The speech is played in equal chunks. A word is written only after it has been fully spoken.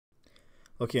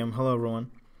Okay, hello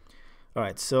everyone. All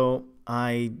right, so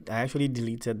I actually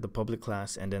deleted the public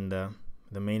class and then the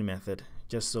main method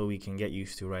just so we can get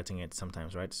used to writing it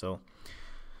sometimes, right? So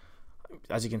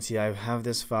as you can see, I have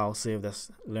this file saved as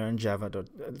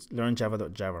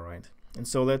learnjava.java, right? And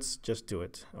so let's just do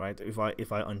it, right?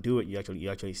 If I undo it, you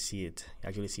actually see it. You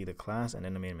actually see the class and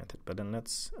then the main method. But then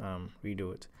let's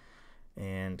redo it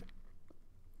and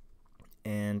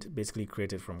basically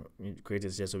create it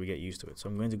just so we get used to it. So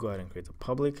I'm going to go ahead and create a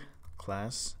public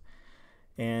class.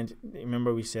 And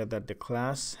remember, we said that the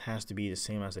class has to be the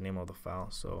same as the name of the file.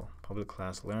 So public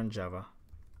class learn Java,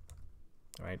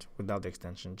 right? Without the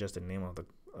extension, just the name of the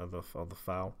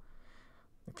file.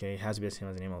 Okay, it has to be the same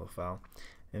as the name of the file.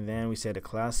 And then we said the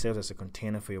class serves as a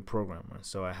container for your program. Right?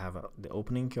 So I have the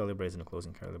opening curly brace and the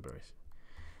closing curly brace.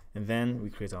 And then we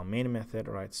create our main method,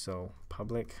 right? So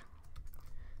public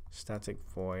static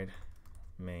void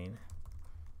main.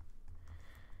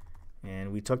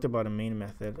 And we talked about a main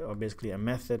method, or basically a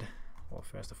method. Well,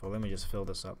 first of all, let me just fill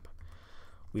this up.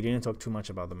 We didn't talk too much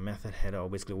about the method header, or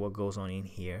basically what goes on in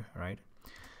here, right?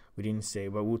 We didn't say,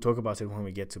 but we'll talk about it when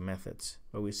we get to methods.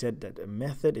 But we said that a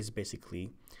method is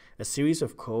basically a series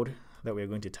of code that we're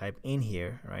going to type in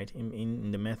here, right?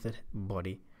 In the method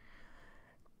body.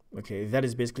 Okay, that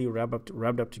is basically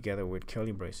wrapped up together with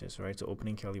curly braces, right? So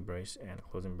opening curly brace and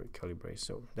closing curly brace.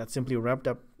 So that's simply wrapped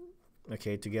up,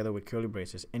 okay, together with curly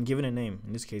braces and given a name.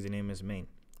 In this case, the name is main.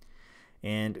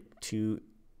 And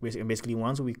basically,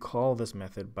 once we call this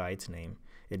method by its name,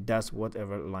 it does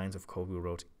whatever lines of code we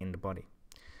wrote in the body.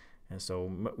 And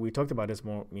so we talked about this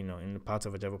more, in the parts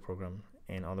of a Java program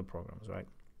and other programs, right?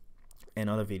 And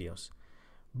other videos.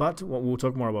 But we'll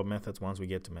talk more about methods once we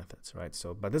get to methods, right?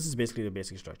 So, but this is basically the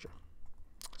basic structure.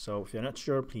 So if you're not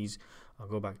sure, please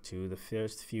go back to the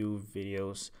first few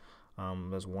videos.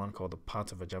 There's one called the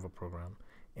parts of a Java program,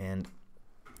 and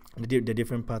the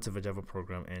different parts of a Java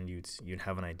program, and you'd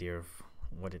have an idea of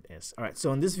what it is. All right.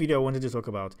 So in this video, I wanted to talk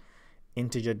about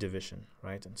integer division,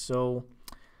 right? And so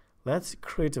let's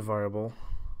create a variable,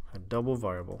 a double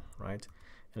variable, right?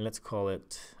 And let's call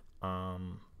it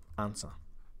answer.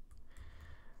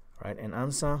 Right, and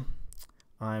answer,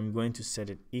 I'm going to set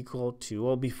it equal to,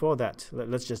 well, before that,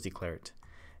 let's just declare it.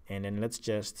 And then let's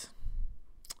just,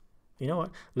 you know what,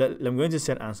 I'm going to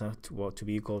set answer to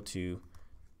be equal to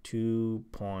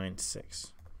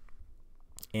 2.6.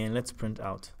 And let's print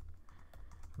out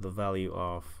the value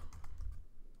of,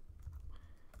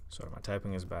 sorry, my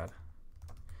typing is bad,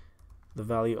 the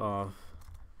value of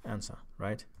answer,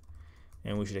 right?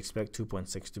 And we should expect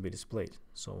 2.6 to be displayed.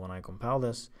 So when I compile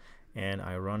this, and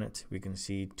I run it, we can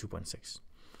see 2.6.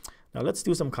 Now let's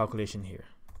do some calculation here.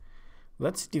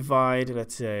 Let's divide,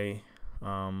 let's say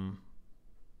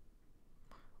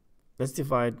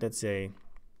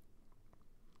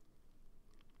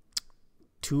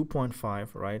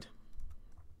 2.5, right?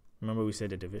 Remember we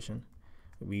said the division.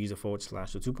 We use a forward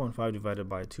slash. So 2.5 divided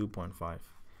by 2.5,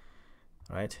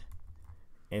 right?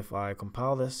 If I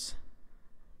compile this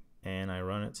and I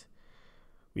run it,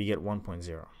 we get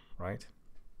 1.0, right?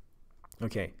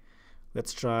 Okay,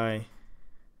 let's try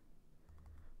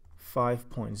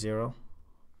 5.0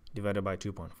 divided by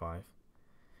 2.5. And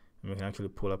we can actually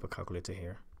pull up a calculator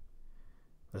here.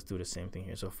 Let's do the same thing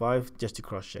here. So 5, just to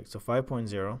cross check. So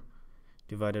 5.0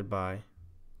 divided by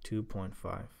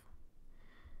 2.5.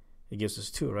 It gives us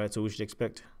 2, right? So we should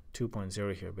expect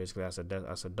 2.0 here, basically as a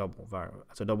double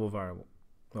variable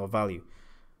or value.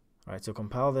 All right, so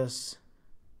compile this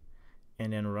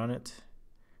and then run it.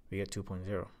 We get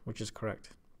 2.0, which is correct.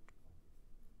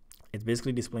 It's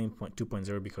basically displaying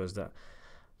 2.0 because the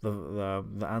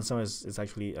answer is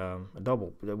actually a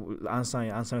double. The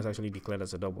answer is actually declared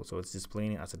as a double, so it's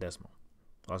displaying it as a decimal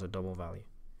or as a double value.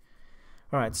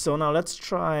 All right, so now let's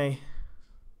try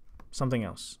something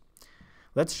else.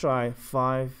 Let's try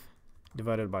 5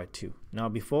 divided by 2. Now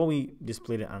before we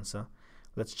display the answer,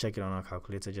 let's check it on our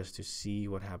calculator just to see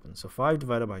what happens. So 5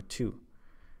 divided by 2,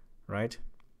 right,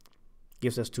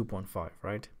 gives us 2.5,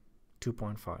 right?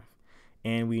 2.5.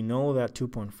 And we know that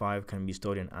 2.5 can be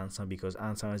stored in answer because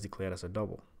answer is declared as a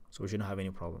double. So we shouldn't have any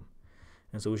problem.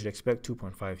 And so we should expect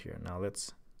 2.5 here. Now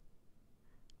let's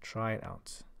try it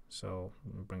out. So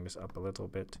let me bring this up a little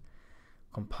bit.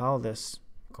 Compile this,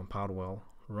 compiled well,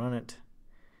 run it,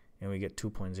 and we get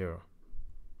 2.0.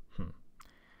 All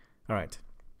right.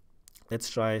 Let's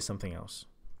try something else.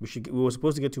 We were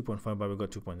supposed to get 2.5, but we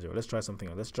got 2.0. Let's try something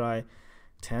else. Let's try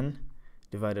 10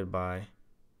 divided by,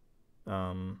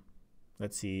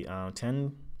 let's see,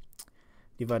 10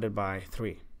 divided by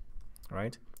 3,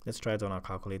 right? Let's try it on our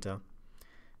calculator.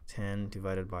 10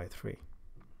 divided by 3.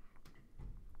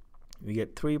 We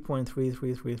get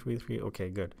 3.33333. Okay,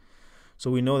 good. So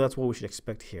we know that's what we should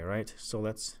expect here, right? So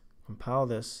let's compile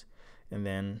this and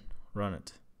then run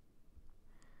it.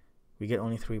 We get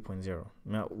only 3.0.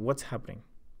 Now, what's happening?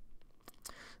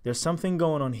 There's something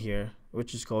going on here,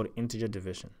 which is called integer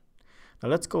division. Now,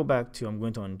 let's go back to, I'm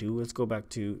going to undo, let's go back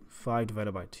to 5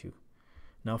 divided by 2.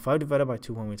 Now, 5 divided by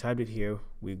 2, when we typed it here,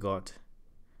 we got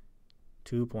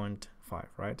 2.5,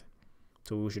 right?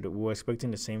 So we're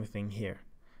expecting the same thing here.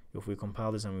 If we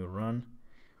compile this and we run,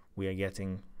 we are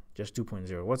getting just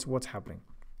 2.0. What's happening?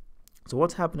 So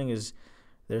what's happening is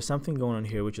there's something going on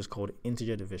here which is called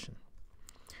integer division.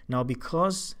 Now,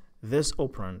 because this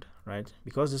operand, right,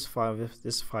 because this 5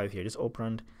 here, this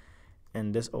operand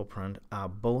and this operand are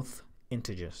both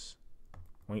integers.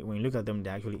 When you look at them,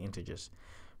 they're actually integers.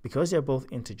 Because they're both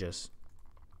integers,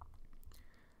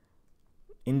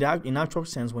 in actual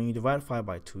sense, when you divide 5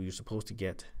 by 2, you're supposed to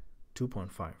get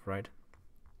 2.5, right?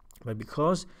 But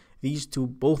because these two,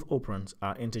 both operands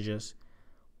are integers,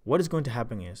 what is going to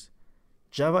happen is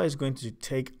Java is going to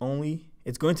take only,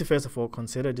 it's going to first of all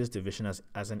consider this division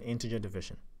as an integer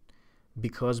division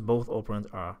because both operands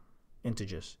are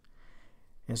integers.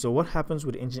 And so what happens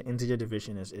with integer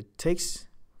division is it takes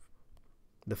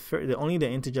only the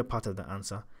integer part of the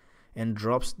answer and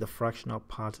drops the fractional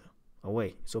part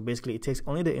away. So basically it takes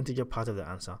only the integer part of the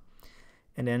answer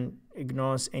and then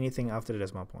ignores anything after the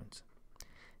decimal points.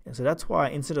 And so that's why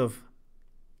instead of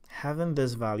having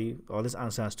this value or this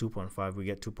answer as 2.5, we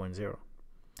get 2.0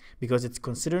 because it's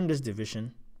considering this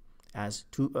division as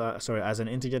as an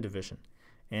integer division.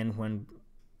 And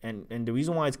the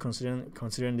reason why it's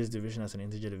considering this division as an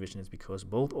integer division is because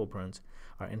both operands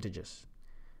are integers,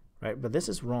 right? But this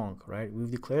is wrong, right? We've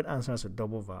declared answer as a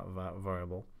double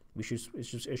variable. It's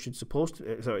supposed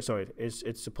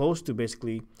to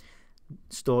basically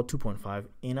store 2.5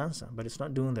 in answer, but it's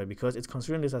not doing that because it's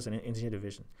considering this as an integer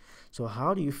division. So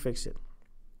how do you fix it,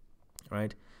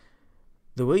 right?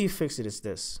 The way you fix it is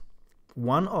this: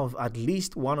 at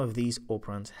least one of these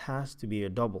operands has to be a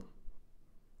double,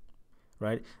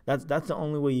 right? That's the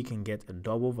only way you can get a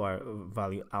double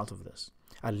value out of this.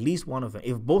 At least one of them.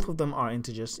 If both of them are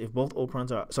integers, if both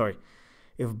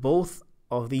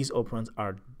of these operands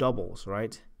are doubles,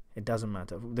 right? It doesn't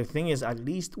matter. The thing is, at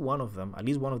least one of the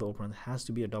operands has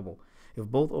to be a double. If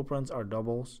both operands are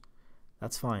doubles,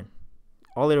 that's fine.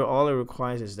 All it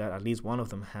requires is that at least one of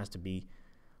them has to be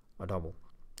a double.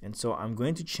 And so I'm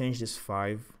going to change this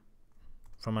 5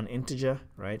 from an integer,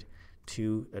 right,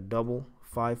 to a double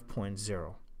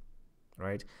 5.0,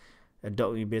 right?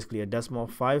 Basically a decimal.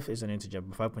 5 is an integer,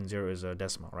 but 5.0 is a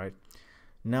decimal, right?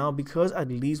 Now, because at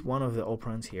least one of the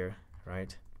operands here,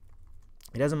 right,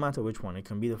 it doesn't matter which one. It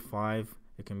can be the 5,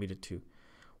 it can be the 2.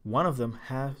 One of them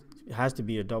has to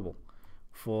be a double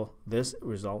for this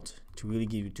result to really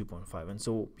give you 2.5. And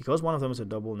so because one of them is a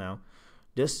double now,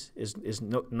 this is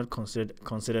not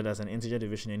considered as an integer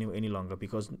division any longer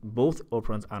because both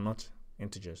operands are not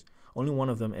integers. Only one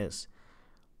of them is.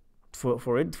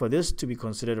 For this to be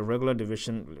considered a regular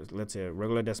division, let's say a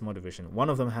regular decimal division, one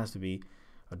of them has to be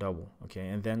a double, okay?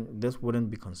 And then this wouldn't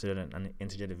be considered an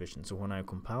integer division. So when I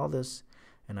compile this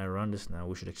and I run this now,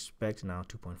 we should expect now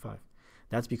 2.5.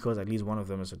 That's because at least one of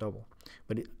them is a double.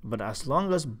 But as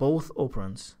long as both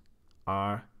operands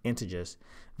are integers,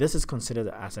 this is considered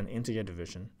as an integer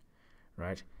division,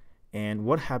 right? And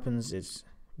what happens is,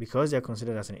 because they're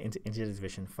considered as an integer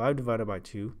division, 5 divided by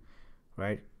 2,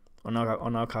 right? On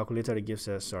our calculator it gives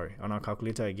us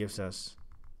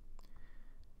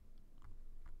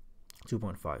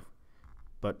 2.5.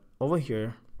 But over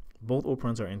here, both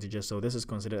operands are integers, so this is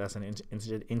considered as an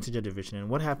integer division. And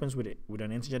what happens with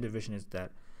an integer division is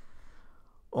that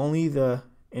only the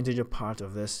integer part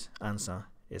of this answer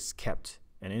is kept,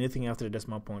 and anything after the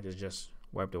decimal point is just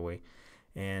wiped away.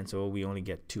 And so we only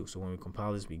get 2. So when we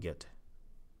compile this, we get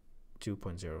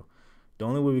 2.0. The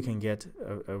only way we can get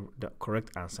the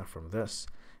correct answer from this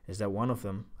is that one of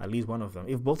them, at least one of them,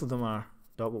 if both of them are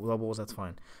doubles, that's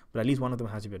fine, but at least one of them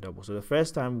has to be a double. So the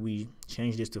first time we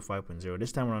change this to 5.0,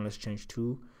 this time around let's change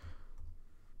 2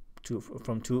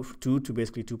 from 2 to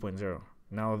basically 2.0.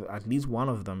 Now at least one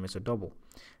of them is a double,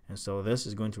 and so this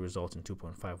is going to result in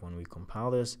 2.5. When we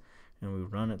compile this and we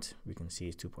run it, we can see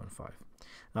it's 2.5.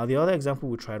 Now the other example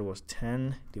we tried was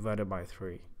 10 divided by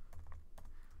 3,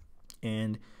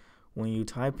 and when you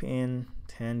type in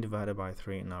 10 divided by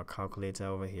 3 in our calculator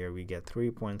over here, we get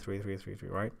 3.3333,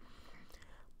 right?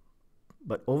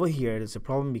 But over here, there's a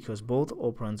problem because both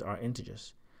operands are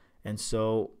integers. And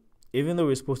so even though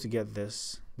we're supposed to get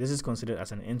this is considered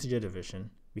as an integer division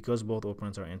because both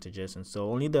operands are integers. And so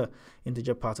only the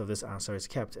integer part of this answer is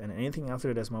kept, and anything after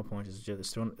the decimal point is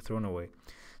just thrown away.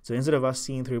 So instead of us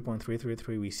seeing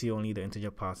 3.333, we see only the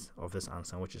integer part of this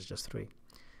answer, which is just 3.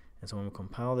 And so when we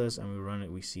compile this and we run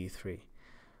it, we see 3.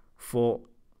 For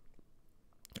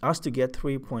us to get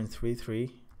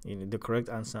 3.33, the correct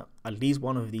answer, at least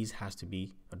one of these has to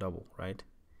be a double, right?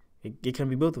 It can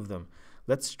be both of them.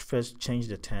 Let's first change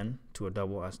the 10 to a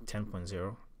double as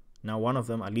 10.0. Now one of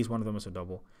them, at least one of them is a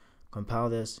double. Compile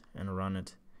this and run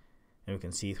it, and we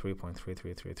can see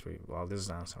 3.3333. Well, this is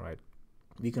the answer, right?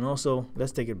 We can also,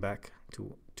 let's take it back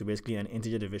to basically an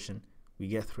integer division. We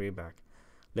get 3 back.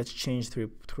 Let's change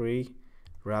 3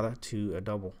 rather to a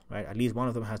double, right? At least one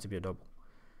of them has to be a double.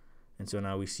 And so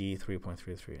now we see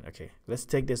 3.33. Okay, let's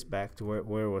take this back to where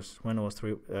it was when it was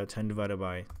 10 divided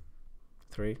by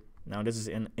 3. Now this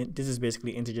is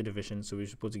basically integer division, so we're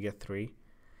supposed to get 3.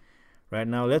 Right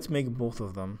now, let's make both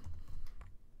of them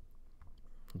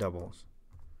doubles.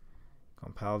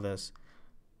 Compile this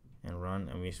and run,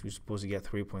 and we're supposed to get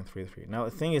 3.33. Now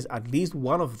the thing is, at least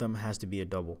one of them has to be a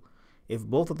double. If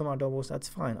both of them are doubles, that's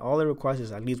fine. All it requires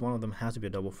is at least one of them has to be a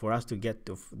double for us to get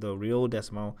the real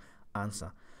decimal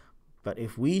answer. But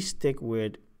if we stick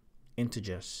with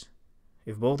integers,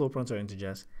 if both operands are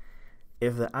integers,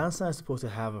 if the answer is supposed to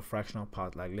have a fractional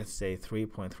part, like let's say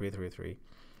 3.333,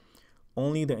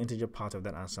 only the integer part of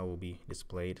that answer will be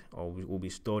displayed or will be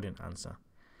stored in answer,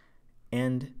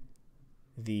 and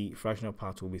the fractional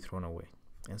part will be thrown away.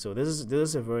 And so this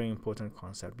is a very important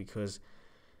concept, because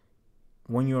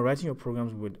when you're writing your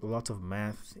programs with a lot of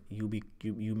math, you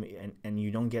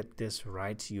don't get this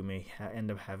right, you may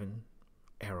end up having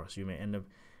errors. You may end up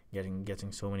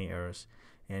getting so many errors,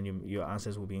 and your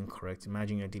answers will be incorrect.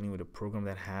 Imagine you're dealing with a program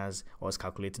that has or is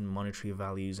calculating monetary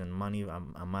values and money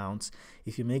amounts.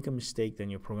 If you make a mistake, then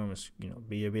your program is,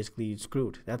 you're basically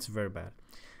screwed. That's very bad.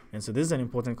 And so this is an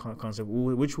important concept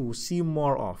which we'll see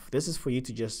more of. This is for you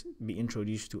to just be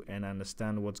introduced to and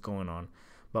understand what's going on,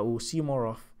 but we'll see more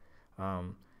of,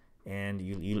 and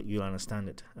you'll understand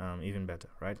it even better,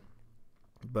 right?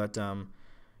 But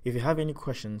if you have any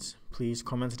questions, please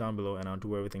comment down below, and I'll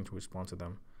do everything to respond to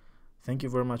them. Thank you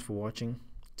very much for watching.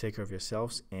 Take care of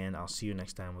yourselves, and I'll see you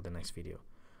next time with the next video.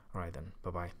 All right then,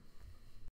 bye-bye.